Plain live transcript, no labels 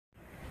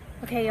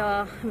Okay,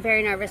 y'all, I'm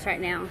very nervous right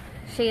now.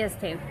 She is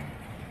too.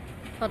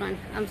 Hold on,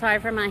 I'm sorry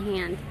for my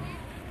hand.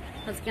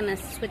 I was gonna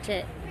switch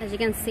it. As you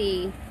can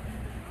see,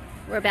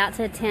 we're about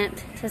to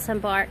attempt to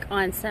embark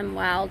on some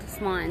wild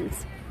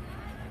swans.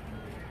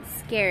 It's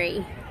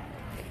scary,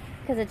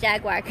 because a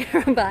jaguar could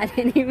run by at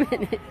any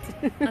minute.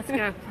 Let's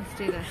go, let's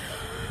do this.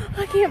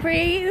 I can't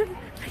breathe.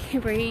 I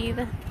can't breathe.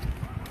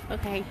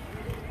 Okay.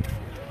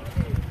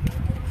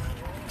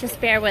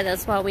 Just bear with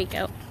us while we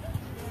go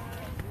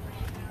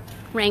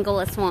wrangle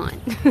a swan.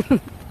 I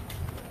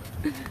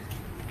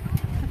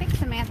think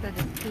Samantha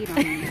just peed on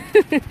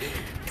me.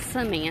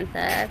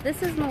 Samantha.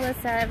 This is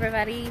Melissa,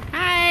 everybody.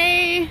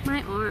 Hi!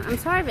 My arm. I'm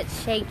sorry if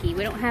it's shaky.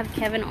 We don't have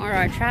Kevin or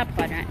our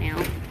tripod right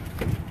now.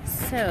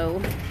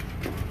 So,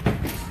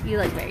 you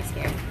look very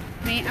scared.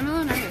 Me? I'm a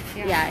little nervous,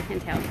 yeah. Yeah, I can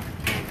tell.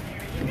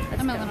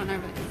 I'm a little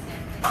nervous.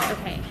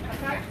 Okay.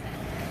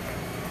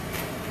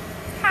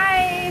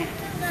 Hi!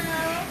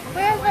 Hello.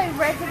 We have a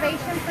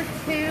reservation for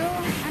 2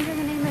 under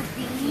the name of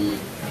Dee.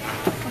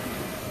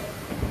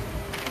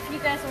 If you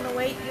guys want to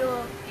wait,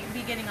 you'll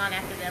be getting on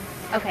after them.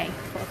 Okay,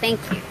 cool. Thank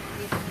you.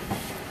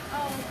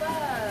 Oh,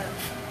 God.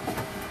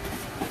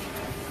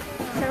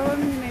 Show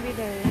them maybe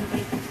the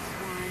endangered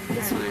swan.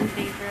 This one.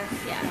 Dangerous.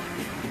 Yeah.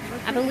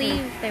 I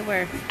believe they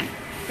were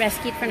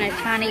rescued from a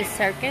Chinese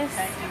circus.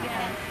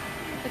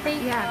 But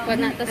they, Yeah.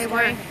 wasn't that the they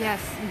story? were,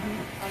 yes.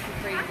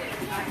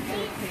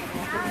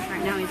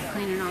 Right now he's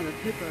cleaning all the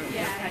poop over.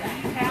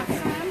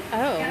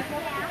 Oh.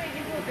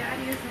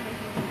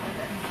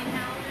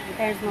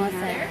 There's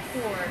Melissa.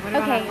 What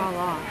about I fall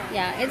off?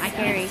 Yeah, it's I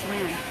scary. can't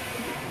swim.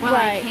 Well,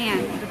 Right. I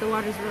can, but the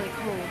water's really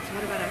cold. So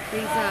what about I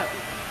freeze up?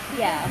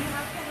 Yeah.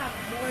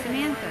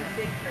 Samantha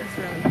is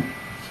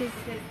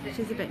really.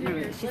 She's a bit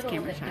nervous. She's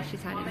camera shy.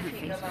 She's hiding her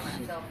face.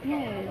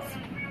 Yes.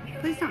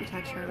 Please don't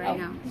touch her right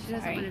now. She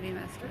doesn't sorry. want to be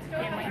messed with.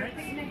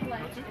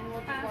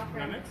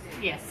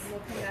 Yes.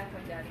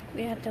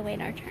 We have to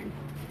wait our turn.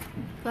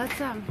 Let's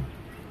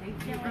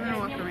we're gonna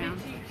walk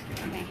around.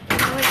 Okay.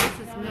 Oh wait,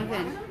 this is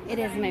moving. It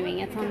is moving.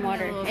 It's on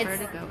water. A little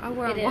It's vertigo. Oh,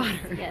 we're on it is,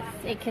 water. Yes.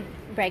 It could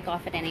break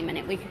off at any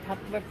minute. We're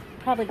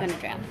probably going to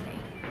drown today.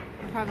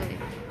 Probably.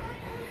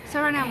 So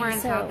right now we're in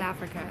So- South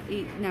Africa.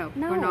 No,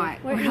 We're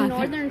not. We're in not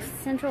northern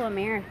Central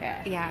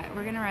America. Yeah,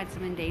 we're gonna ride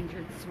some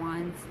endangered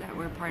swans that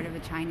were part of a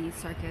Chinese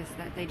circus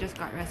that they just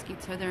got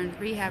rescued. So they're in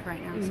rehab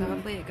right now. So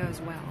hopefully it goes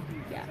well.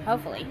 Yeah,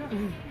 hopefully.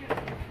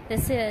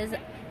 This is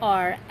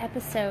our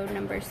episode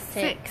number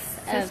 6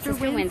 of Sister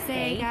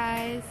Wednesday,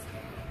 guys.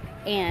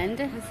 And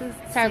This is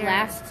it's our Sarah.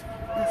 last This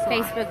lot.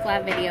 Facebook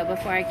Live video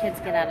before our kids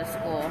get out of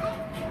school.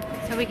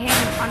 So we came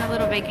on a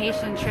little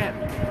vacation trip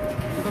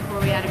before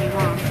we had to be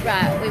mom.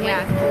 Right, we went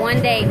Yeah.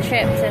 one-day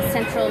trip to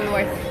Central,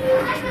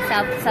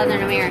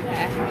 Southern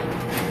America.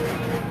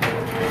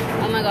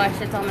 Oh my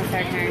gosh, it's almost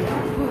our turn.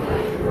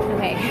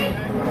 Okay,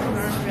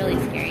 this is really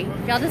scary.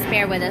 Y'all just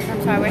bear with us.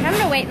 I'm sorry, we're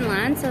having to wait in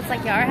line, so it's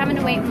like y'all are having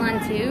to wait in line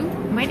too.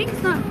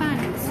 Waiting's not fun.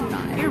 It's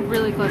not. You're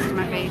really close to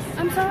my face.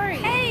 I'm sorry.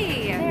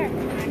 Hey! There.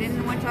 I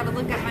didn't want y'all to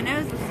look at my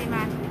nose and see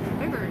my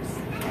boogers.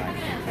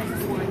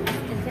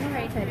 It's getting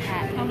ready to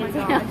attack. Oh my You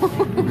can gosh. tell.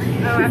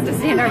 Oh, I have to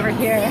stand over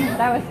here.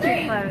 That was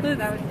too close.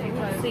 That was too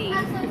close. See.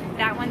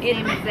 That one's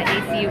name is the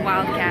ACU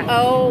Wildcat.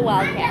 Oh,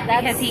 Wildcat.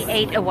 That's Because he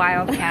ate a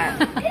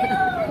wildcat.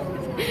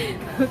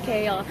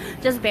 Okay, y'all.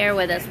 Just bear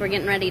with us. We're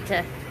getting ready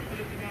to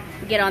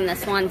get on the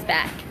swan's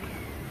back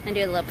and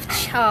do a little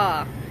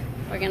cha.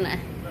 We're gonna.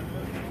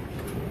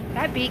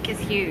 That beak is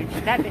huge.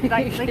 That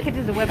like they could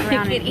just whip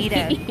around and eat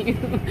it.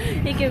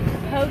 It could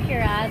poke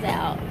your eyes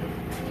out.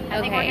 I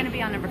think we're gonna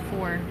be on number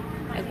 4.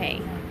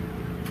 Okay.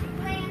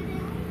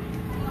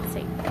 Let's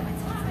see.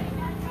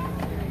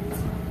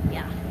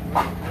 Yeah.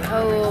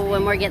 Oh,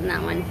 and we're getting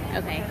that one.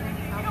 Okay.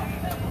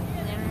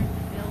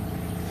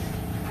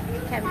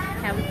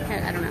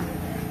 I don't know.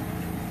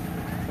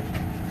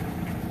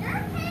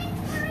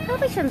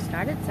 Probably shouldn't have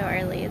started so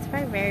early. It's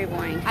probably very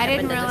boring. I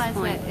didn't up until realize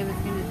this point. that it was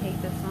gonna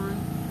take this long.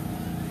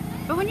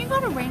 But when you go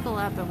to wrangle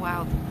up a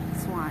wild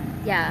swan,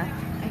 Yeah.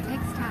 it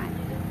takes time.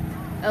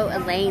 Oh,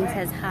 Elaine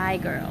says hi,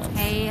 girls.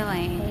 Hey,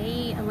 Elaine.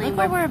 Hey, Elaine. Look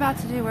what we're about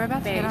to do. We're about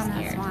to very get on that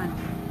scared. swan.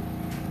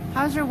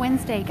 How's your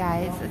Wednesday,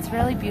 guys? It's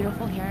really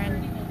beautiful here.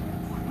 And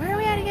where are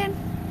we at again?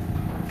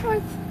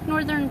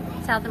 Northern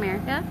South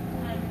America,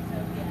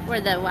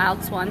 where the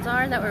wild swans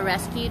are that were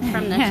rescued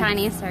from the Yes.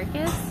 Chinese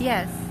circus.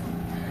 Yes.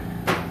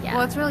 Yeah.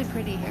 Well, it's really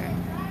pretty here.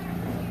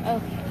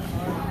 Okay.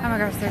 Oh my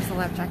gosh, there's the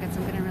left jackets.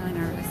 I'm getting really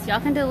nervous. Y'all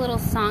can do a little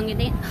song and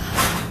dance.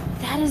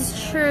 That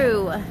is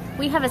true.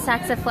 We have a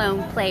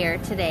saxophone player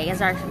today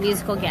as our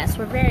musical guest.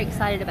 We're very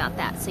excited about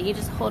that. So you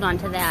just hold on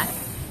to that.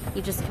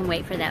 You just can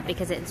wait for that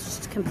because it's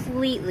just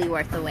completely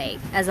worth the wait,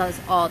 as is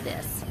all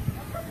this.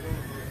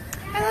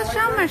 Hey, let's show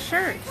them our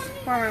shirts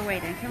while we're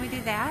waiting. Can we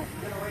do that?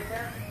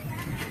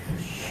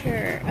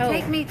 Sure. Oh,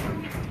 Take me.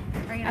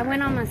 I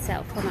went on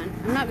myself. Hold on.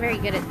 I'm not very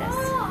good at this.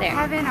 There.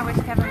 Kevin, I wish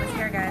Kevin was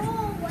here, guys.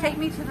 Take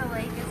Me to the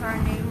Lake is our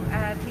new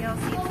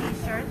PLC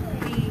t-shirt.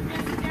 We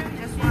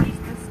just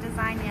launched this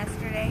design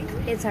yesterday.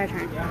 It's our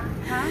turn.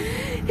 Huh?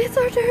 It's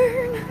our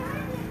turn.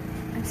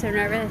 I'm so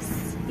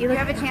nervous. You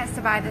have a chance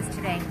to buy this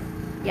today.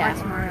 Yeah.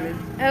 tomorrow.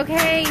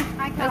 Okay.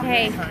 Hi, Calvin.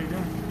 Okay. How you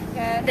doing?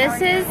 Good. This How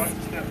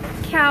are you?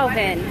 is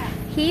Calvin.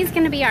 He's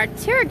going to be our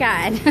tour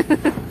guide.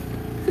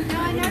 No,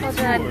 I noticed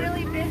you're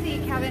really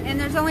busy, Calvin, and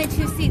there's only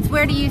 2 seats.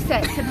 Where do you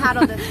sit to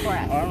paddle this for Oh,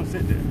 us? I don't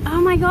sit there. Oh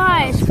my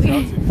gosh.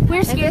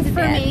 We're scared this to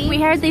for death. me?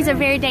 We heard these are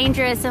very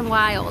dangerous and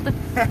wild.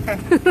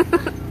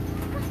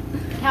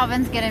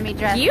 Calvin's getting me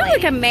dressed. You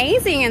look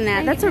amazing in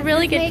that. That's a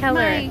really good Make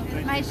color.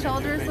 My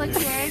shoulders look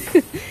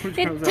good.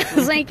 It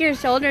does make your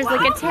shoulders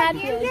look a tad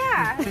good.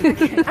 Yeah.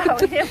 Oh,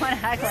 we didn't want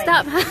to hug.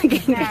 Stop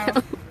hugging No.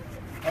 him.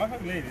 I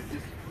have ladies.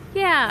 Just,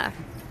 Yeah.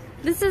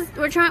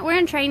 We're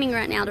in training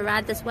right now to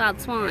ride this wild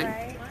swan.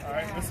 Right. all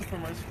right, this is for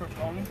Mercy for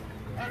only.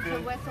 And to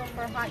whistle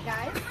for hot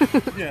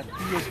guys. Yeah,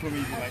 you guys for me.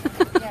 Like,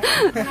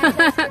 Yeah. Can I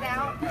test it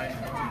out?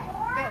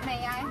 But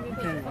may I?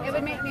 It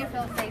would make me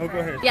feel safer. oh, go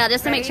ahead. Yeah,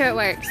 just to make sure it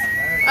works.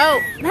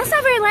 Oh, that's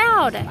not very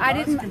loud. I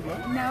didn't.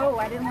 No,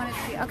 I didn't want it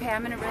to be. Okay,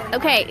 I'm gonna really.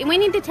 Okay, we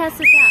need to test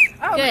this out.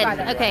 Oh, Good. got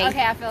it. Okay.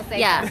 Okay, I feel safer.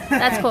 Yeah,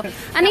 that's cool.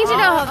 I need you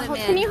All of to. them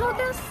Can in. you hold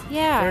this? Can I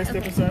Yeah.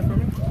 step aside for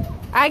me?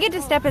 I get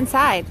to step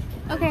inside.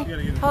 Okay. You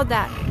gotta get it. Hold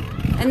that,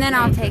 and then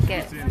I'll take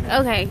it.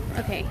 Okay.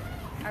 Okay.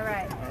 All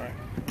right. All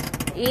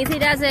right. Easy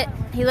does it.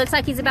 He looks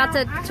like he's about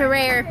to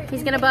rear.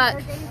 He's gonna buck.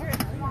 Are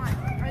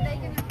they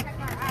gonna check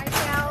our eyes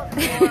out?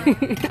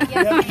 You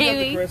have to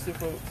Maybe. press it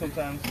for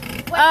sometimes.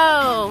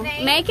 Oh,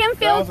 make him That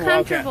feel was a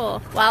wildcat.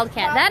 comfortable.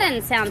 Wildcat. That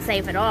doesn't sound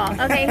safe at all.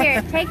 Okay,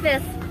 here, take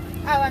this.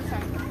 Oh, I'm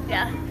sorry.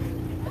 Yeah.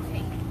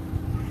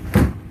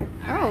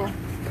 Oh.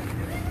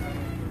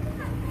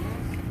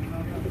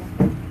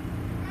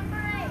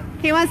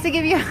 He wants to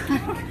give you.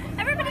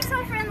 Everybody's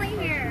so friendly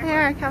here.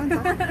 Here, come. All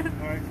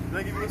right. Did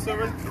I give you a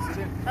silver? This is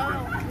it.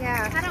 Oh,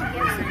 Yeah. I don't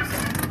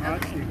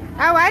get it.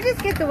 Oh, I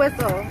just get the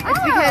whistle. It's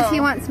because he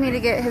wants me to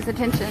get his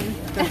attention.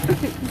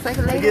 He's like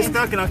a You lady. get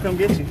stuck and I'll come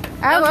get you.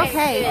 Oh, Okay,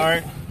 okay. All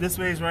right. This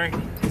way is right.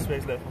 This way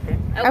is left. Okay.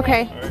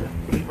 Okay. All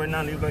right. Leave right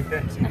now. Leave like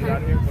that. So you get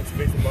out of here. Once you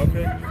face the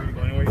bulkhead, you can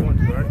go anywhere you want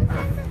to. All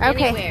right.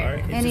 Okay. Anywhere. All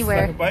right. It's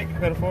Anywhere. Just like a bike.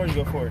 Pedal forward. You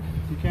go forward.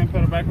 You can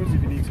pedal backwards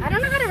if you need to. I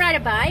don't know how to ride a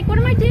bike. What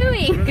am I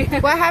doing?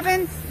 What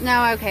happens?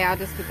 No, okay, I'll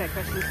just keep that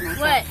question to myself.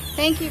 What?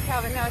 Thank you,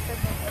 Calvin. No, it's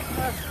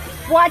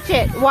okay. Watch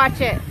it. Watch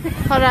it.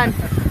 Hold on.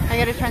 I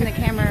gotta turn the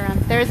camera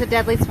around. There's a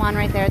deadly swan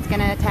right there. It's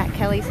gonna attack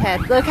Kelly's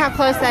head. Look how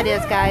close that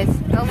is, guys.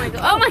 Oh my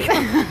god. Oh my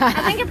god.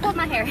 I think I pulled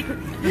my hair.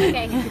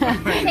 Okay.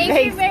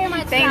 Thank you very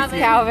much, Thanks, Calvin.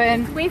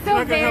 Calvin. We feel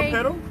Not gonna help very.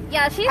 pedal?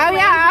 Yeah, she's. Oh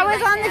yeah, I way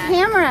was like on the that.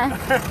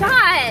 camera.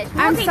 God.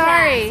 I'm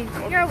sorry.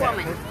 multitask. You're a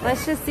woman.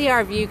 Let's just see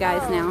our view,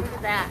 guys. Oh, Now look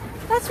at that.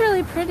 that's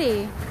really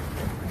pretty.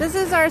 This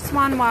is our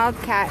swan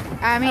wildcat.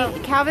 I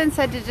mean, Calvin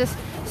said to just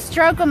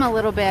stroke him a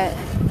little bit,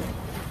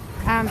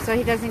 so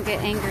he doesn't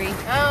get angry.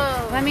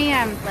 Oh. Let me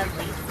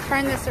Lovely.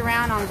 turn this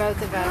around on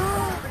both of us.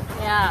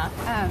 Yeah.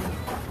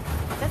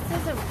 This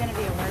is going to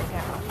be a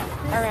workout.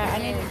 All right, I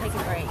need to take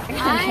a break.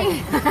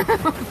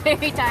 I'm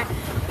very tired.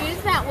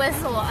 Use that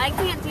whistle. I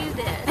can't do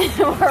this.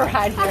 We're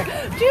right here.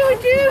 Choo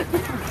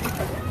choo.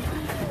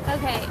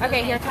 Okay.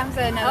 Okay, here comes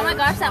another. Oh my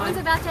gosh, that swan. one's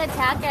about to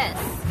attack us.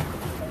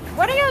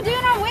 What are y'all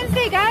doing on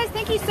Wednesday, guys?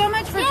 Thank you so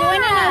much for Yeah.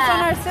 joining us on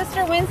our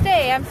Sister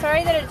Wednesday. I'm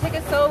sorry that it took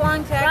us so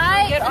long to actually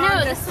Right? get on No,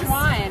 the this is-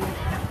 swan.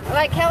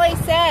 Like Kelly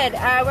said,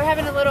 we're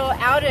having a little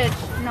outage.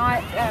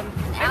 Not,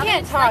 I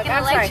can't talk. Like an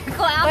I'm sorry.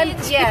 electrical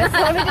outage? Yes,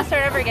 let me just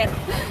start over again.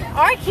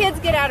 Our kids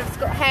get out of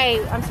school.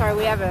 Hey, I'm sorry,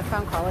 we have a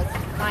phone call. Let's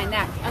find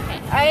that. Okay.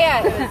 Oh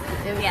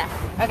yeah.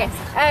 Yeah.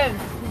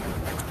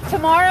 Okay.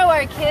 Tomorrow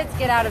our kids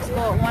get out of school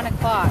at 1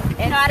 o'clock.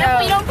 And Not so,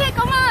 if we don't pick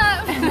them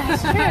up.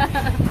 That's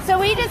true. So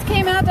we just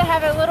came out to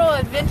have a little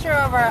adventure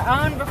of our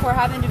own before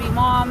having to be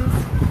moms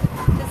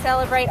to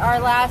celebrate our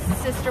last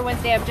Sister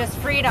Wednesday of just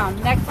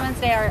freedom. Next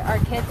Wednesday our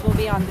kids will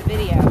be on the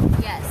video.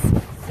 Yes.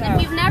 So.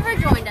 If you've never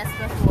joined us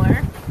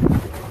before,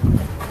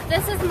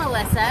 this is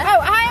Melissa.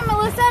 Oh, hi, I'm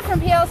Melissa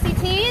from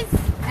PLCTs.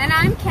 And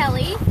I'm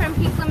Kelly from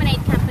Pink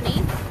Lemonade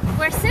Company.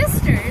 We're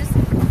sisters,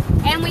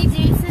 and we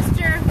do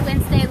Sister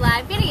Wednesday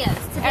live videos.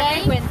 Today,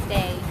 Every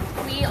Wednesday.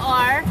 we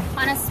are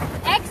on an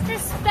extra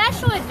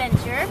special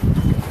adventure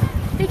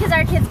because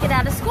our kids get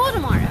out of school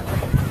tomorrow.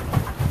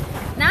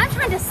 Now I'm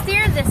trying to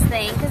steer this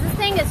thing because this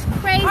thing is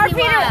crazy Our Peter,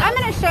 wild. I'm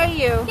going to show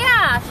you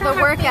Yeah, show the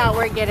our workout feet.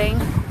 we're getting.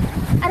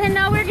 I didn't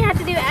know we were going to have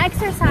to do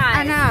exercise.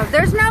 I know.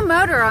 There's no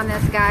motor on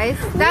this, guys.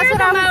 That's Where's what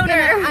the I was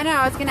motor? gonna, I know.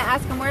 I was going to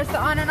ask him where's the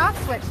on and off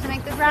switch to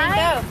make this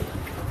Right? thing go.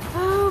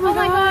 Oh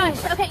my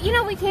gosh. Okay, you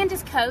know we can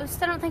just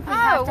coast. I don't think we Oh,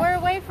 have to. we're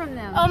away from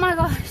them. Oh my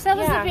gosh, that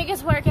was Yeah. the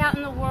biggest workout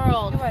in the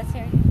world. It was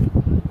here.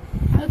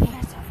 Okay.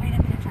 I'm so afraid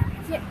I'm gonna drop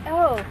you. Yeah.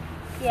 Oh,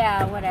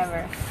 yeah,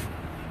 whatever.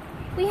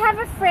 We have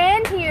a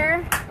friend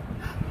here.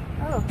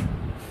 Oh,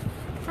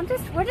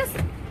 we're just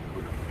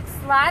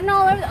sliding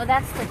all over. Oh,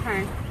 that's the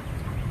turn.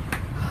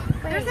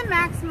 There's a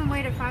maximum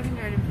weight of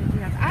 550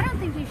 pounds. I don't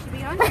think you should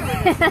be on here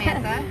with us,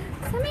 Samantha.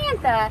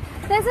 Samantha.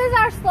 This is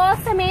our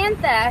sloth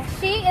Samantha.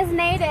 She is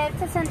native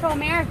to Central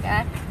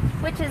America,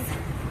 which is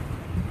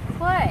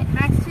what?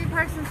 Max 2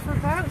 persons for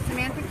boat.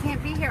 Samantha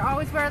can't be here.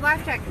 Always wear a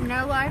life jacket.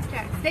 No life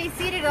jackets. Stay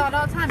seated at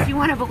all times. You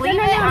want to believe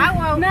No, it? I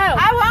won't. no.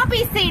 I won't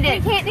be We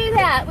seated. can't do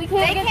that. We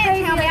can't They get can't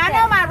crazy tell me. like I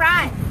that. know my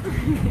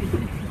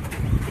rights.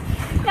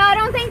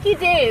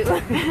 think you do.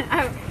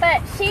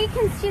 But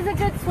she's a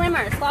good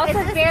swimmer. Sloths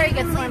are very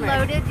good swimmers.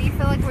 Loaded? Do you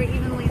feel like we're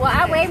evenly Well,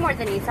 I loaded? weigh more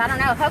than you, so I don't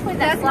know. Hopefully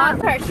that's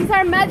not her. She's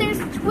our mother's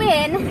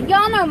twin.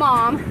 Y'all know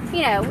Mom.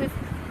 You know, we've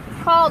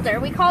called her.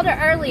 We called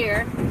her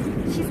earlier.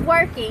 She's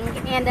working,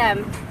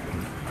 and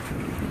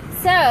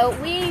so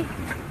we.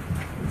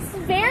 It's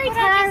very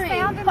tiring.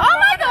 Oh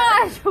my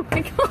gosh! Oh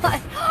my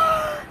gosh!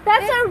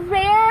 That's a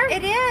rare.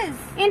 It is.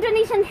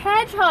 Indonesian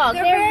hedgehog.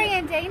 They're very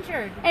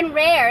endangered. And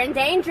rare and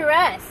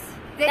dangerous.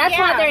 That's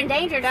why they're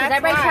endangered, because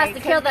everybody tries to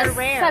kill the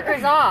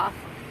suckers off.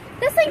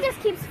 This thing just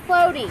keeps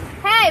floating.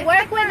 Hey,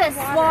 work with us,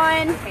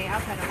 Swan. Okay, I'll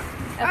put them.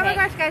 Okay. Oh my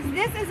gosh, guys,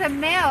 this is a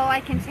male, I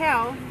can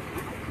tell.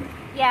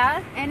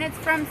 Yeah? And it's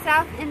from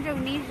South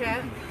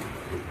Indonesia.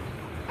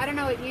 I don't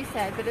know what you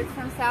said, but it's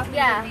from South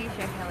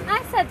Indonesia, Kelly.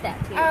 I said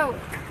that too. Oh,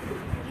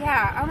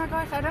 yeah. Oh my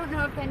gosh, I don't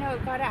know if they know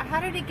it got out. How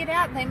did it get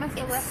out? They must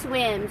have left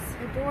swims.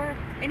 the door.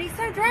 And he's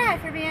so dry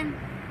for being...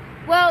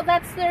 Well,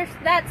 that's their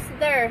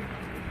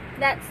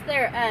oh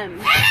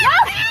my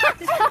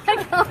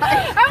gosh. Oh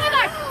my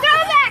gosh,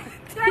 throw that!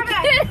 Throw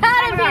that! Get it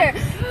out of here!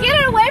 Get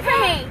it away from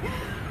me!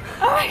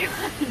 Oh my gosh.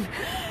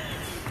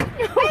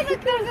 Hey,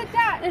 look, there's a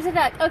duck. There's a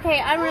duck. Okay,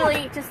 I'm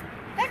really just...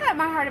 That got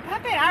my heart a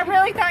puppet. I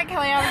really thought,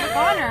 Kelly, I was a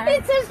goner.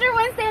 It's Sister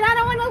Wednesday, and I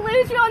don't want to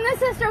lose you on the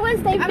Sister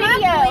Wednesday video. Am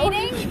I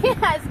bleeding?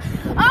 Yes.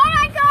 Oh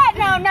my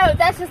God! No,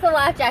 that's just a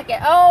life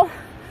jacket. Oh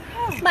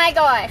my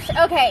gosh.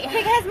 Okay.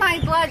 Because my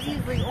blood's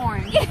usually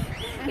orange.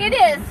 It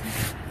is.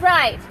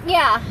 Right.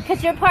 Yeah,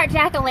 because you're part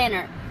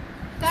jack-o'-lantern.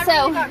 That So,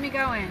 really got me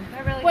going.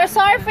 That really we're got me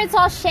sorry going. if it's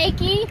all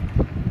shaky.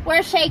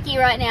 We're shaky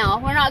right now.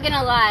 We're not going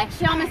to lie.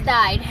 She almost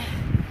died.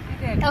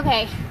 I did.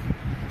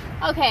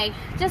 Okay.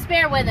 Just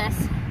bear with us.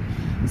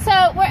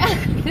 So,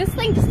 this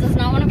thing just does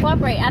not want to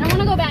cooperate. I don't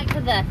want to go back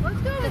to the Let's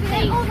go the over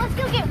thing. there. Oh, let's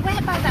go get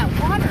wet by that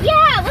water.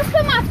 Yeah, let's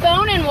put my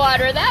phone in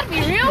water. That'd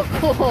be real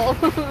cool.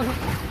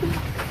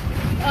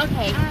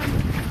 Okay.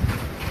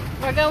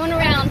 We're going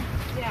around.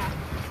 Yeah.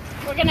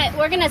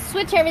 We're gonna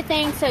switch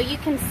everything so you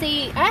can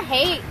see. I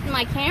hate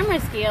my camera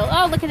skill.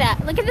 Oh, look at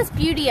that. Look at this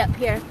beauty up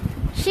here.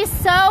 She's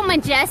so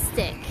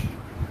majestic.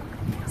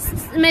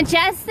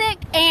 Majestic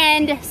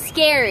and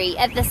scary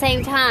at the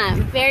same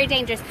time. Very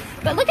dangerous.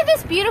 But look at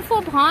this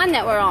beautiful pond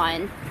that we're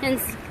on in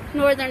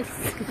northern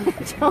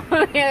Central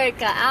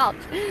America. Ouch.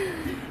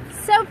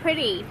 So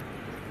pretty.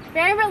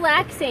 Very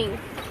relaxing.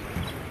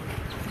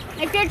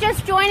 If you're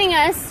just joining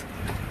us,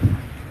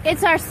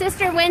 it's our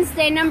Sister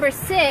Wednesday number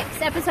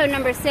 6, episode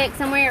number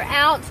 6, and we're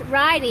out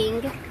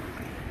riding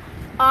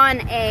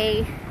on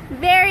a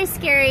very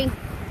scary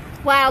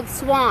wild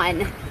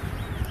swan.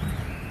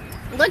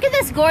 Look at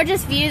this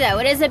gorgeous view, though.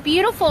 It is a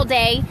beautiful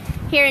day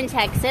here in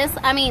Texas.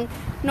 I mean,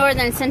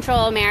 northern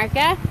Central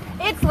America.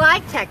 It's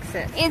like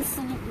Texas. It's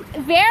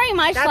very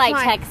much like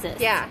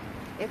Texas. Yeah.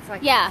 It's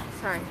like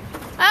Texas. Sorry.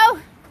 Oh,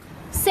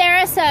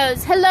 Sarah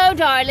Sows. Hello,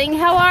 darling.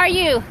 How are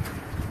you?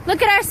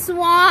 Look at our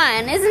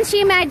swan. Isn't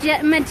she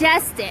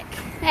majestic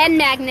and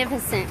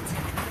magnificent?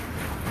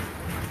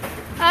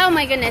 Oh,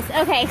 my goodness.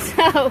 Okay,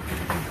 so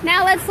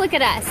now let's look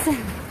at us.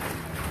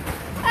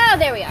 Oh,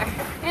 there we are.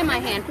 In my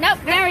hand. Nope,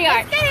 there we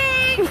are.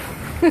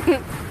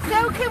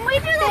 So can we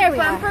do like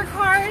bumper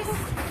cars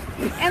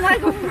and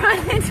like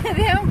run into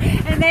them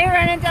and they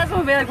run into us and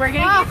we'll be like, we're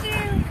gonna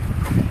get you.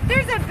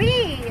 There's a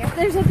bee.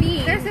 There's a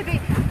bee. There's a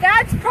bee.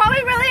 That's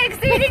probably really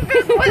exceeding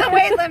the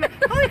weight limit.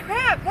 Holy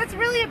crap, that's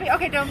really a bee.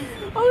 Okay, don't.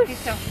 Oh,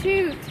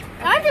 shoot.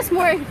 I'm just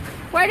more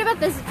worried about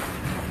this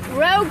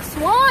rogue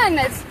swan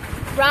that's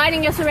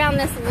riding us around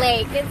this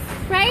lake. It's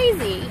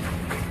crazy.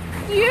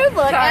 You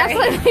look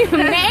absolutely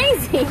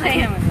amazing.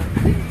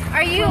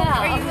 Are you?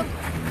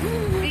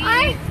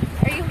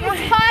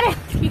 It's hot out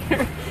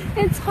here.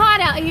 It's hot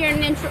out here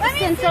in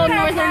Central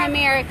Northern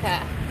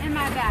America. In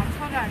my bag.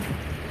 Hold on.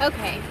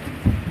 Okay.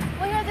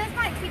 Well, here, this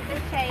might keep the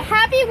shade.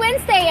 Happy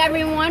Wednesday,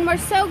 everyone. We're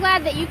so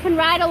glad that you can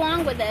ride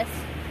along with us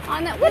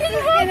on that. What do you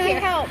have here?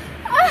 Help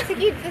to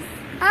keep this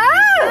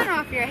sun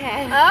off your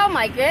head. Oh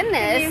my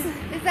goodness.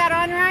 Is that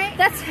on right?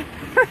 That's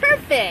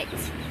perfect.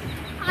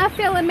 I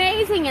feel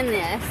amazing in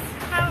this.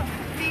 How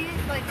do you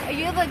like?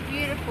 You look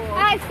beautiful.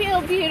 I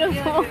feel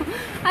beautiful.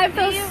 I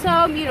feel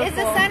so beautiful. Is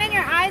the sun in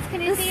your eyes?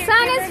 Can you see the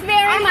sun is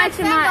very much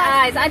in my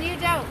eyes. I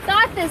don't.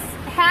 thought this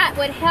hat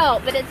would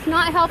help, but it's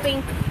not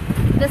helping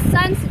the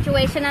sun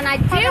situation, and I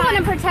do want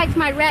to protect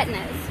my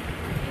retinas.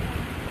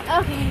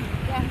 Okay.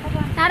 Yeah, hold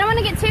on. I don't want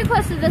to get too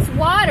close to this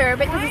water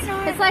because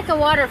it's like a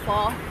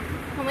waterfall,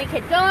 and we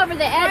could go over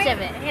the edge of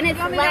it, and it's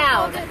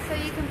loud. So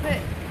you can put.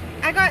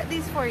 I got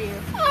these for you.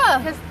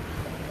 Oh,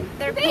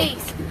 they're pink.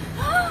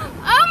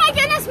 Oh my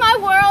goodness, my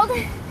world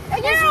is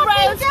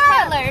rose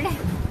colored.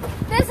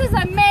 This is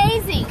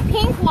amazing.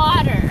 Pink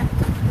water.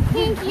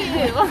 Pink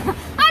you.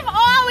 I've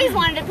always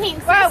wanted a pink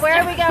sister. Whoa,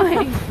 where are we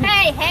going?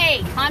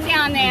 Hey, calm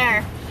down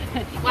there.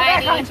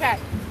 Back on track.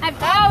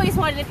 I've always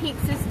wanted a pink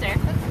sister.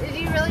 Did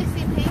you really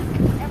see pink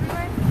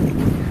everywhere?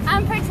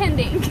 I'm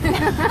pretending.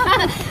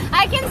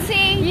 I can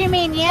see. You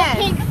mean yes?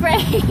 The pink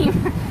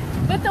frame,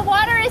 but the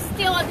water is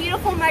still a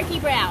beautiful murky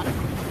brown.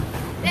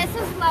 This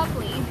is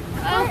lovely.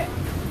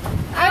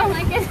 Oh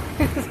my goodness.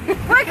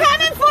 We're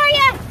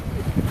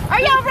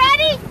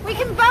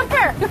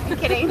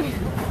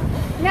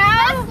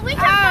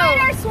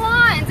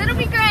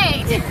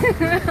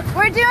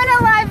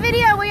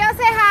video. Will y'all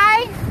say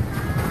hi?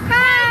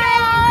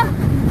 Hi!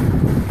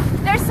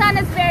 Their son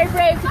is very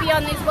brave to be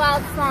on these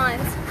wild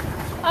swans.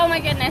 Oh my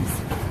goodness.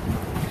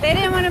 They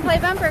didn't want to play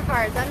bumper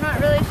cars. I'm not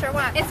really sure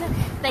why.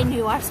 They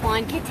knew our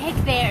swan could take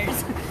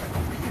theirs.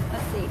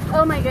 Let's see.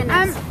 Oh my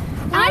goodness.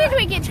 Why did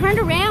we get turned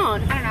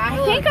around? I don't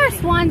know. I think our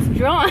swan's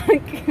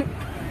drunk.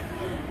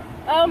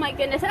 Oh my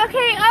goodness.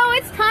 Okay, oh,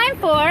 it's time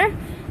for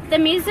the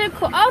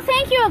musical. Oh,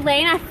 thank you,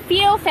 Elaine. I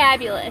feel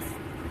fabulous.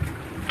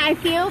 I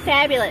feel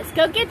fabulous.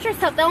 Go get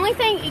yourself. The only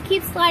thing, it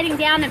keeps sliding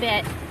down a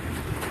bit.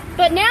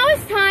 But now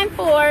it's time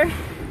for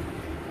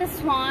the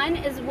swan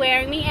is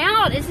wearing me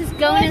out. It's just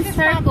going in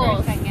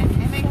circles.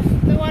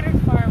 The water's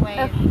far away.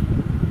 Okay.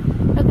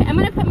 Okay, I'm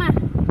gonna put my.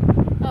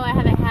 Oh, I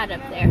have a hat up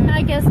there.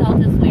 I guess I'll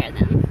just wear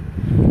them.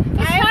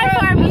 It's time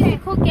for our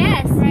musical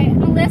guest,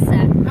 Melissa.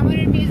 I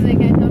wanted music.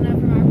 I don't know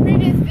from our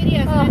previous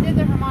videos. I did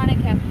the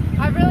harmonica.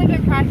 I've really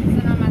been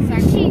practicing on my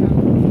saxophone.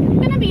 I'm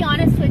gonna be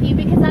honest with you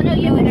because I know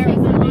you appreciate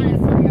my honesty.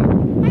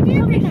 I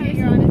do appreciate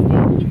your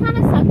honesty. You kind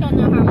of sucked on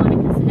the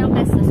harmonica, so don't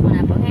mess this one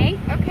up, okay?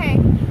 Okay.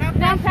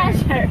 No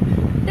pressure.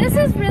 This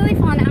is really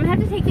fun. I'm gonna have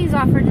to take these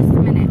off for just a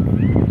minute.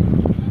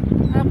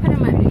 I'll put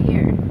them up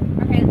here.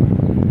 Okay.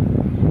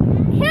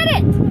 Hit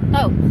it!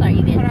 Oh, sorry,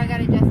 you did. But I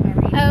gotta adjust my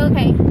reed. Oh,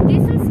 okay. Do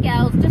some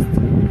scales. Just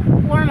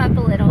warm up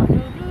a little.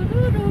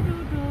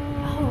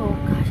 Oh,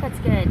 gosh, that's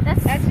good.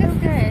 That's just so the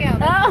good. scale.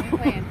 That's what I'm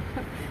playing.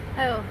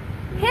 Oh.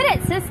 Hit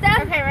it, sister.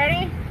 Okay,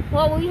 ready?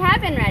 Well, we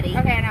have been ready.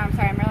 Okay, no, I'm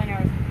sorry. I'm really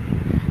nervous.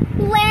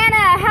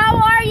 Lana, how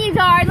are you,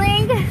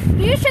 darling?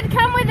 You should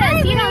come with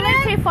us. You don't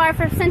live too far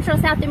from Central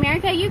South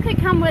America. You could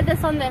come with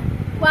us on the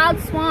Wild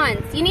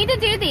Swans. You need to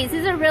do these.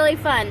 These are really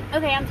fun.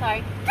 Okay, I'm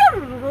sorry.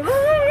 Oh,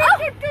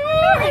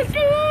 that's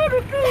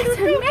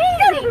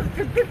amazing.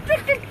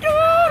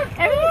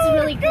 Everything's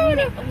really green.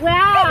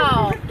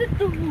 Wow.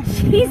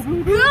 She's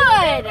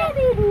good.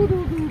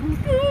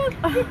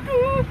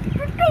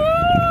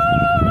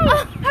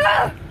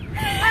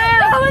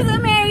 That was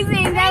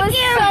amazing. That was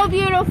so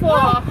beautiful.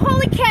 Oh,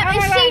 holy crap.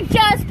 And she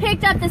just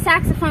picked up the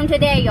saxophone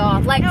today,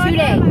 y'all. Like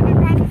today. I've been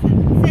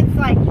practicing since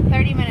like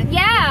 30 minutes.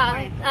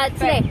 Yeah,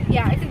 today.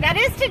 Yeah, that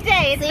is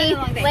today. It's been a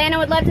long day. Lana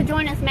would love to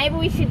join us. Maybe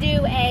we should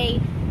do a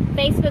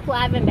Facebook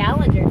Live in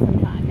Ballinger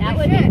sometime. That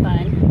would be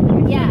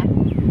fun. Yeah.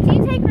 Do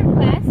you take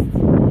requests?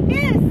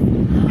 Yes.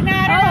 No,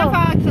 I don't know if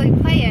I'll actually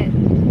play it.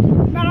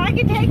 But I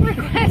can take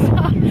requests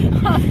all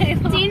day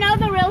long. Do you know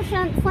the real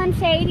Slim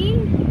Shady?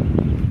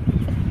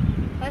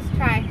 Let's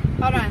try.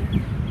 Hold on.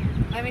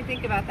 Let me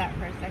think about that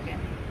for a second.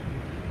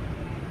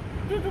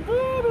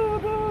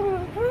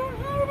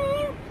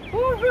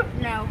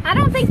 No. I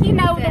don't think you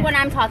know the one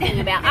I'm talking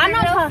about. I'm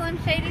not talking.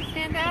 Slim Shady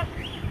stand up?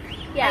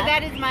 Yeah. Or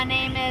that is my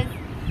name is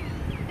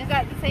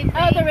that the same thing?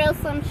 Oh, the real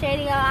Slim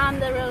Shady. I'm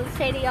the real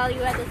Shady. All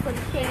you other Slim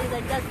Shady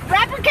that does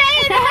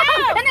replicate. I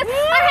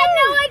had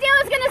no idea I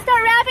was going to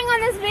start rapping on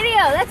this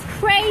video. That's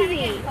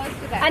crazy.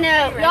 I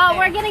know. Y'all,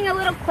 we're getting a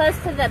little close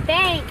to the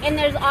bank, and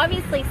there's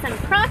obviously some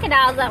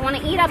crocodiles that want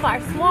to eat up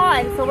our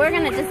swans, so we're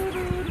going to just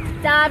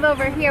dive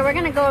over here. We're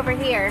going to go over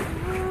here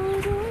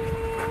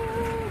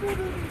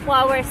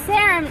while we're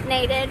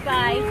serenaded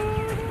by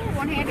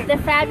the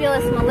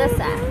fabulous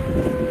Melissa.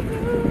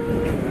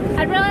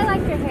 I really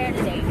like your hair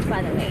today,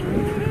 by the way.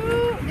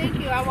 Thank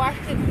you. I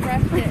washed it and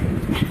brushed it.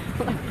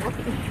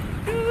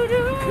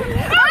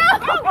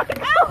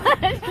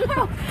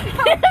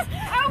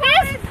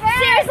 This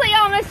seriously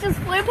almost just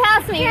flew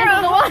past me. Here,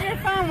 I'll hold your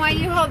phone while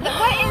you hold that.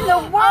 What in the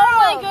world? Oh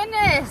my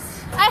goodness.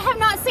 I have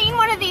not seen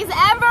one of these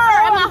ever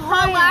in my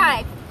whole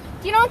life.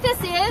 Do you know what this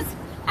is?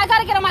 I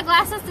gotta get on my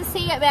glasses to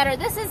see it better.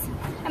 This is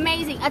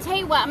amazing. I'll tell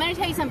you what, I'm gonna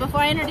tell you something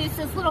before I introduce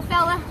this little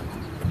fella.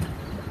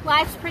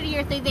 Life's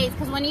prettier through these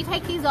because when you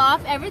take these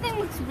off, everything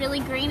looks really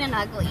green and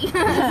ugly.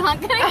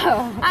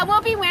 I will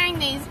be wearing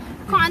these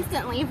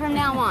constantly from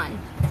now on.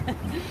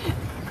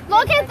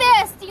 Look at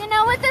this. Do you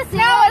know what this is?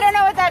 No, I don't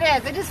know what that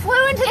is. It just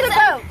flew into the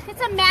boat. It's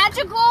a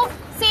magical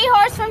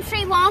seahorse from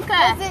Sri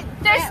Lanka.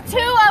 There's 2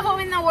 of them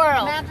in the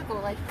world.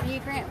 Magical, like do you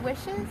grant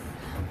wishes?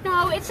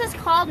 No, it's just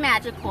called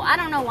magical. I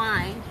don't know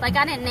why. Like,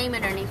 I didn't name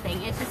it or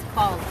anything. It's just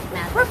called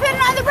magical. We're putting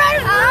on the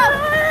road.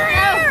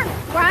 Oh.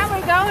 Why aren't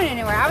we going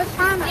anywhere? I was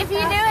trying to. If you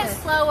do it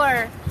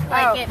slower,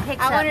 like it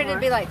picks up I wanted it more. to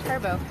be like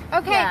turbo.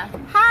 Okay. Yeah.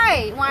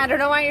 Hi. Well, I don't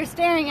know why you're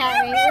staring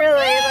at me.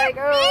 Really? Like,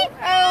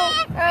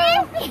 oh.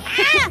 I'm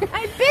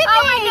busy.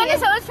 Oh my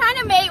goodness, I was trying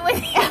to mate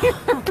with you.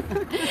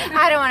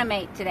 I don't want to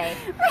mate today.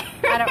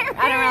 I don't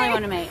really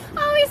want to mate.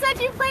 Oh, he said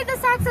you played the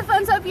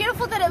saxophone so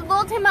beautiful that it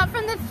lulled him up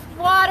from the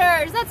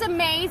waters. That's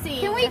amazing.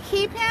 Can we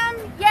keep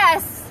him?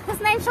 Yes. His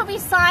name shall be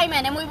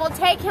Simon, and we will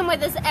take him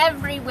with us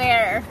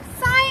everywhere.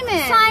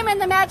 Simon. Simon,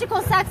 the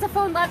magical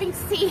saxophone-loving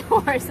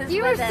seahorse is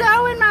You were with us.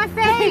 so in my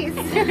face.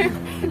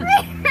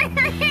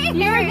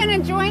 You were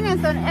going to join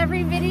us on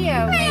every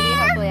video, maybe,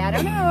 hopefully. I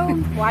don't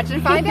know. Watch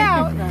and find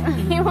out.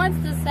 He wants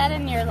to set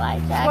in your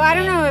life, Jack. Well, I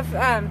don't know if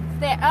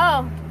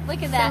oh,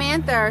 look at that.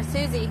 Samantha or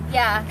Susie.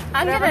 Yeah,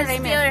 I'm Whatever going her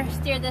to name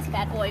steer this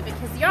bad boy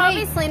because you're Wait,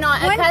 obviously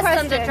not one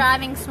accustomed to question.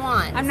 driving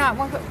swans. I'm not.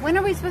 When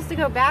are we supposed to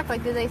go back?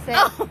 Like, did they say?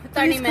 Oh, 30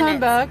 "Please minutes. come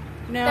back.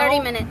 No. 30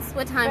 minutes.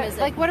 What time is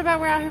it? Like, what about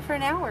we're out here for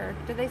an hour?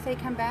 Did they say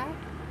come back?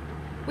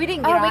 We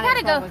didn't Oh, get on we at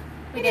gotta 12 go.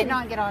 We did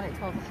not get on at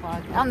 12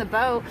 o'clock. On the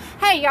boat.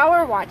 Hey, y'all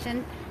were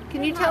watching.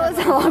 Can you tell us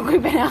how long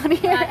we've been out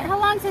here? How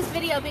long's this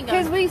video been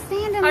going? Because we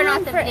stand in Or line not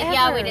the forever. video.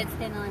 Yeah, we did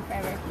stand in line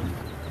forever.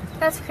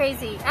 That's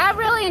crazy. I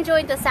really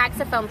enjoyed the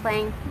saxophone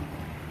playing.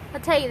 I'll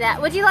tell you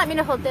that. Would you like me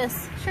to hold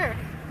this? Sure.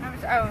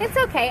 Oh. It's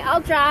okay.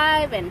 I'll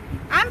drive and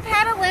I'm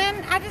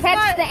pedaling. I just catch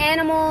got the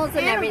animals and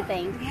animal-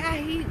 everything. Yeah,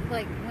 he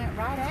like went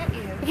right at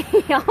you.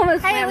 He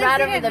almost Hey, at went least right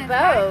he over the didn't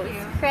attack boat. you.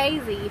 It's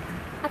crazy.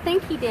 I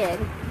think he did.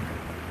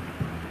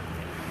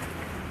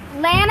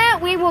 Lana,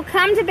 we will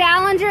come to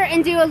Ballinger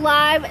and do a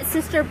live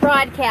sister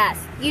broadcast.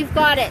 You've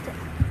got it.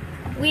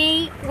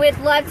 We would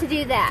love to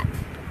do that.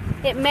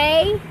 It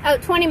may. Oh,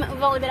 20 minutes.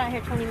 We've only been out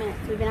here 20 minutes.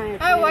 We've been out here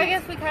 20 Oh, well, I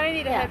minutes. guess we kind of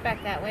need to Yeah. head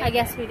back that way. I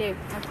guess we do.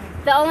 Okay.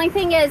 The only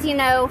thing is, you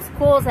know,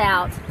 school's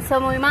out.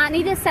 So we might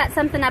need to set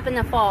something up in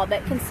the fall,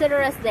 but consider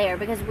us there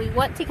because we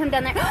want to come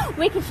down there.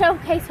 We can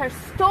showcase our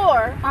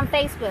store on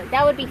Facebook.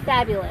 That would be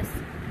fabulous.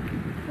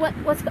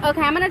 What's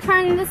okay, I'm going to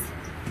turn this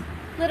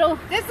little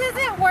This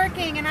isn't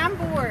working, and I'm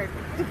bored.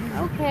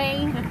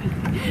 okay.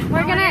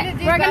 We're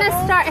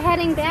gonna start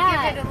heading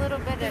back. Give it a little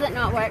bit Does of. it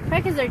not work? Probably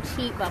because they're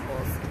cheap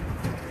bubbles.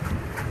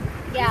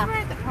 Yeah. We're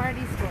at the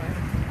party store.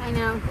 I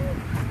know.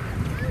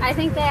 I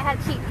think they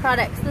have cheap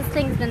products. This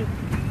thing's been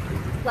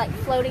like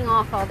floating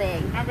off all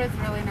day. I was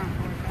really not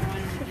bored. I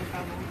wanted to do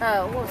bubbles.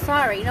 Oh, well,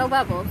 sorry, no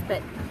bubbles,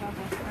 but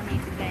Bubbles for me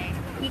today.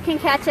 you can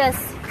catch us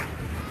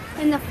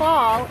in the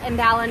fall in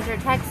Ballinger,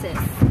 Texas.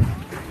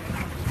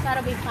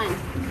 That'll be fun.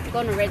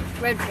 Going on a road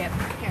trip.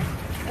 Here.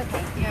 Okay.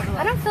 You have a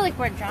I don't feel like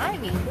we're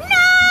driving. No!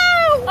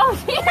 Oh,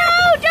 no!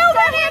 Don't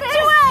run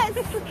into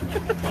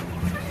us!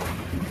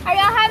 Are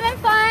y'all having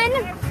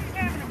fun?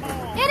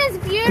 It is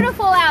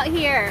beautiful out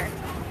here.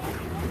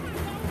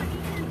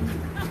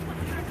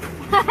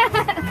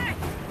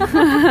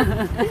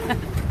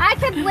 I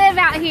could live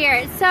out here.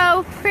 It's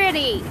so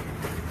pretty.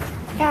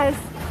 Guys,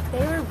 they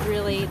were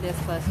really this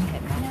close to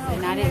hitting us,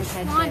 and I didn't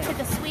catch Swan it. took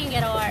a swing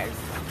at ours.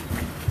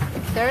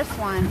 There's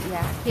one,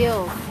 yeah.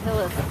 Hill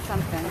is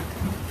something.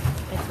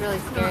 It's really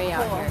scary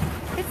out cool. here.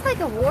 It's like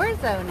a war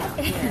zone out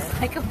here. It's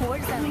like a war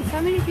I mean, zone.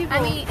 so many people.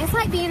 I mean, it's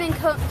like being in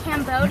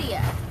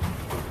Cambodia.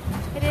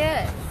 it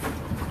is.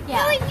 Yeah.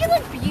 Kelly, you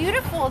look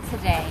beautiful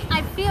today.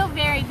 I feel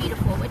very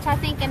beautiful, which I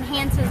think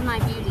enhances my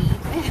beauty.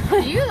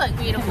 You look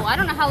beautiful. I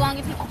don't know how long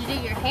it took you to do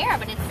your hair,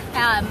 but it's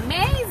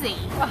amazing.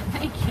 Oh,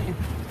 thank you.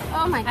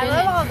 Oh my I goodness.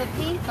 love all the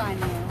pink on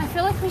you. I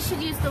feel like we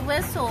should use the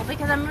whistle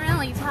because I'm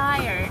really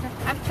tired.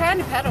 I'm trying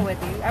to pedal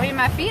with you. I mean,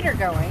 my feet are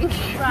going.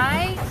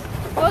 Right?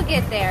 We'll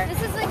get there.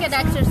 This is a good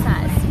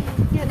exercise.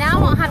 Now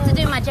I won't have to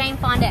do my Jane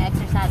Fonda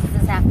exercises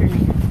this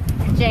afternoon.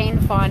 Jane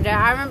Fonda.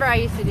 I remember I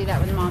used to do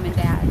that with mom and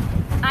dad.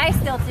 I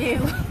still do.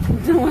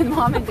 With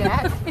mom and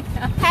dad.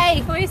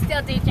 Hey, We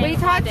still do Jane we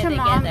talked Fonda to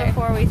mom together.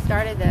 before we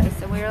started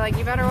this, and we were like,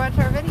 you better watch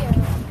our videos.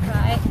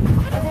 Right?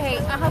 Okay,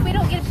 I hope we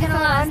don't get She's not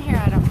on penalized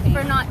here, I don't think.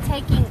 for not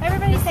taking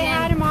Everybody this say in.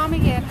 hi to mom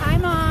again. Hi,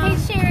 mom.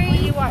 Hey, Sherry.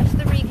 Will you watch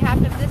the recap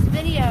of this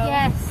video?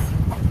 Yes.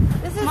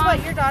 This is Mom.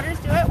 what your daughters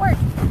do at work.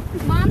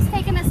 Mom's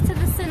taking us to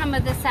the cinema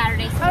this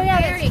Saturday, so Oh, yeah,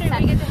 we're very that's true.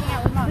 excited. We get to hang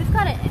out with mom. We've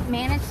got to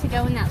manage to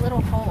go in that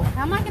little hole.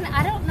 How am I gonna?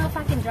 I don't know if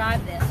I can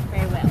drive this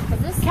very well because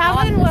this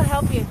Calvin dog will is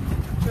help you.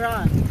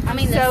 drunk. I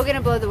mean, So this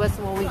gonna blow the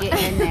whistle when we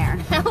get in there.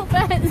 help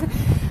us.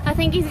 I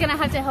think he's gonna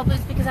have to help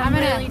us because I'm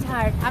really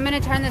tired. I'm gonna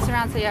turn this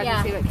around so y'all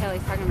Yeah. can see what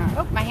Kelly's talking about.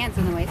 Oh, my hand's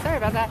in the way. Sorry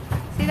about that.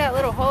 See that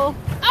little hole?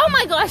 Oh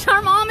my gosh,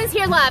 our mom is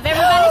here live.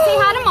 Everybody say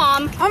hi to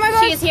mom. Oh my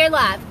gosh. She is here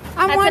live.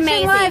 I'm That's watching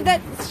amazing. live.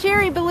 That's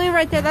Sherry Ballou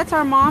right there. That's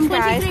our mom,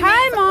 guys. 23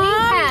 Hi, minutes. mom.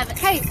 We have-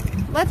 Hey,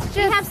 let's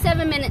We just. have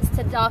 7 minutes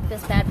to dock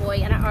this bad boy,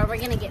 and or we're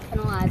gonna get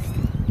penalized.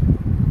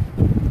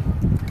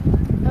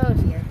 Oh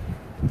dear.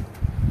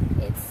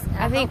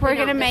 I think hope we we're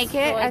gonna don't make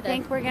it. destroy I the-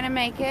 think we're gonna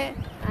make it.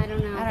 I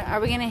don't know.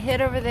 Are we gonna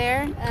hit over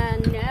there?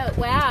 No.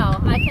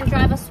 Wow. I can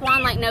drive a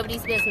Swan like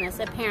nobody's business,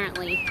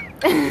 apparently.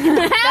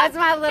 That's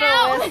my little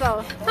Help.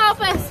 whistle.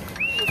 Help us.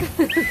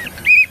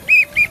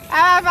 Oh,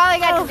 I finally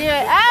got to do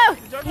it. Oh,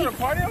 Y'all doing a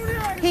party over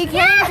there? he came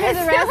to the Yes,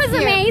 that rescue.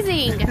 was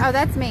amazing. Oh,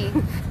 that's me.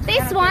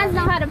 These swans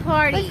know how to Look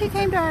party. who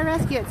came to our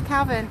rescue. It's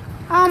Calvin.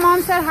 Oh,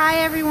 mom said hi,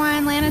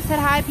 everyone. Lana said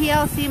hi,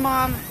 PLC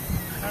mom.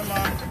 Hi, Mom.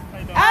 How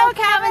you doing? Oh,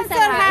 Calvin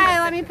said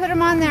hi. Let me put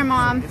him on there,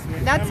 mom.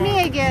 That's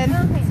me again.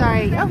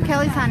 Sorry. Oh,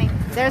 Kelly's honey.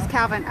 There's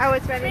Calvin. Oh,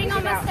 it's ready Bring to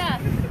on get my out.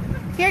 stuff.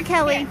 Here,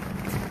 Kelly.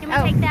 Can we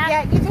Oh, take that?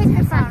 yeah, you take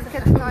the sound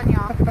because it's on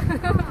y'all.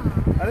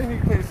 I think you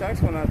can play the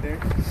saxophone out there.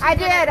 I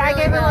did. I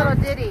really gave a well.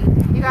 little ditty.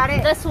 You got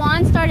it? The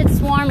swan started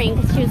swarming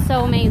because she was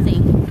so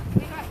amazing.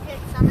 We got hit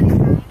so many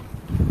times.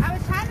 I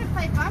was trying to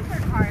play bumper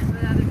cars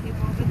with other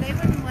people, but they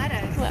wouldn't let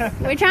us.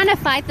 We're trying to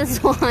fight the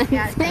swans.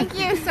 Yeah, thank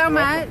you so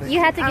much. You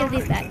have to give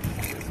these back.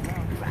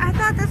 I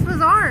thought this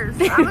was ours.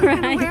 I was going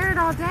to Right. wear it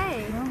all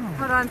day.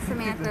 Hold on,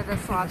 Samantha. The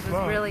sloth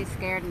was really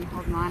scared and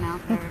holding on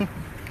out there.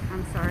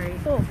 I'm sorry.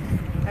 Cool.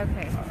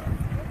 Okay.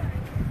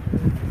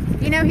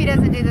 You know he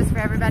doesn't do this for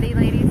everybody,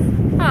 ladies.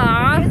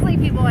 Aw. Usually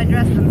people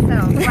undress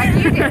themselves, like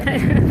you did.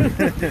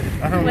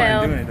 I don't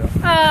Well. mind doing it though.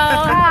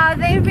 Oh,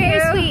 They very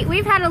sweet.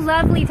 We've had a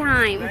lovely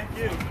time. Thank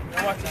you.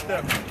 Now watch your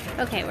step.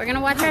 Okay, we're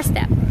gonna watch our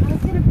step. I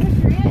was gonna push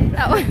her in.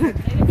 Oh,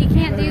 you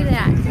can't do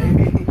that.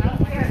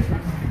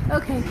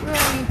 Okay, where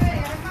are we?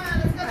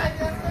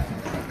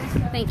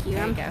 Thank you.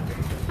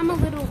 I'm a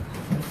little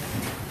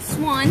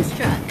swan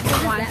struck.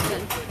 What does that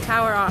mean?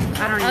 Power off.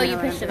 I don't know. Oh, you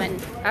pushed the button.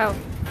 Oh,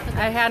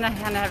 I had to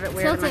have it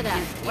weird. Tilt it up.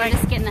 You're Like,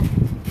 just getting the...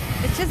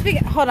 it's just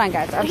hold on,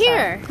 guys. I'm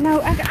Here. sorry.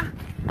 No,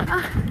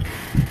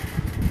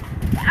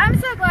 I'm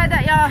so glad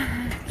that y'all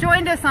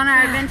joined us on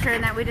our adventure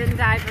and that we didn't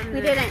die from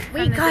We the didn't.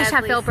 from the Gosh, I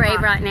deadly feel brave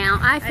swamp. right now.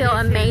 I feel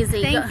I do too.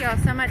 amazing. Thank y'all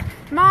so much.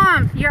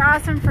 Mom, you're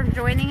awesome for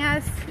joining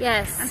us. I'm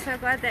Yes. so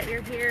glad that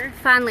you're here.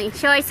 Finally.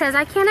 She always says,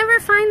 I can't ever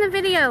find the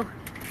video.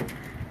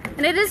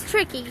 And it is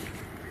tricky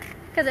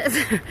because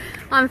it's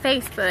on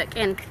Facebook.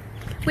 And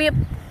we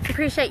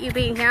appreciate you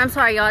being here. I'm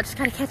sorry, y'all. I just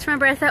got to catch my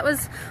breath. That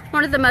was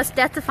one of the most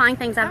death-defying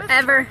things I've was a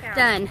ever workout.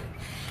 done.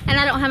 And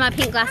I don't have my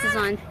pink glasses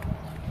on.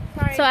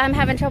 Sorry. So I'm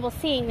having trouble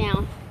seeing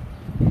now.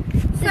 So-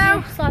 Does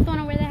your sloth want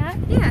to wear the hat?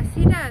 Yes,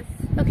 he does.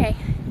 Okay.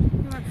 He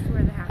wants to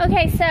wear the hat.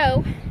 Okay,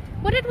 so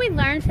what did we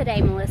learn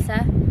today,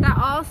 Melissa? That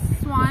all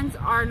swans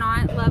are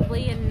not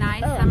lovely and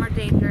nice. Oh. Some are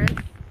dangerous.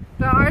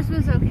 But ours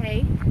was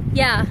okay.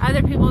 Yeah.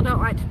 Other people don't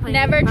like to play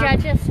Never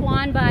bump judge a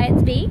swan by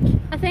its beak,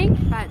 I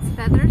think. by its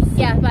feathers.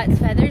 Yeah, by its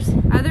feathers.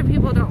 Other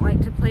people don't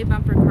like to play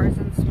bumper cars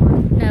and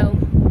swan No.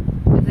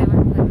 because they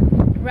wouldn't play with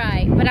them.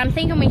 Right. But I'm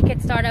thinking we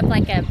could start up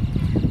like a,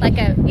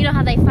 you know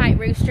how they fight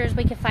roosters?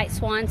 We could fight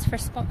swans for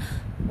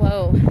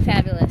Whoa,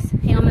 fabulous.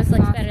 He almost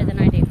looks better than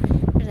I do.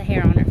 There's a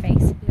hair on her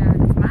face. Yeah,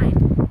 it's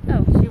mine.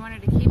 Oh. She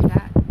wanted to keep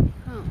that.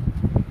 Oh.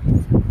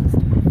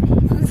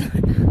 So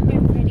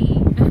You're pretty.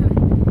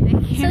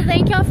 thank you. So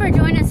thank y'all for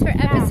joining us for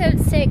episode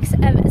 6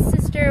 of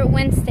Sister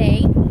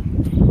Wednesday.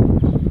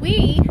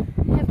 We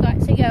have got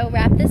to go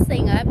wrap this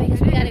thing up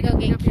because we got to go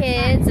get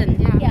kids and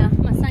yeah,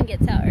 my son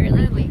gets out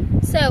early.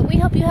 So we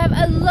hope you have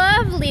a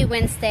lovely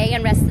Wednesday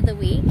and rest of the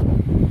week.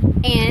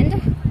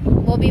 And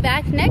we'll be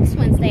back next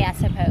Wednesday, I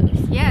suppose.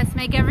 Yes,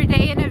 make every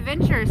day an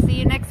adventure. See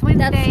you next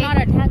Wednesday. That's not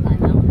our tagline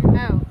though.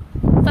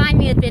 Oh, Find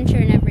the adventure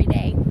in every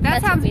day. that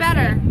That's what sounds we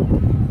better.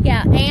 say.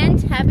 Yeah,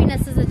 and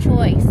happiness is a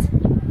choice.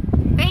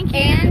 Thank you,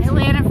 And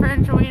Atlanta, for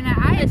enjoying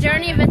it. The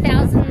journey of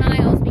 1,000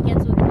 miles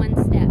begins with one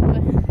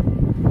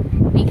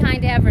step. Be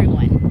kind to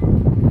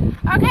everyone.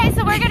 Okay,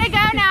 so we're gonna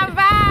go now.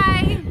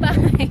 Bye.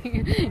 Bye.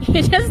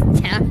 You just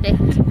tapped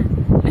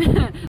it.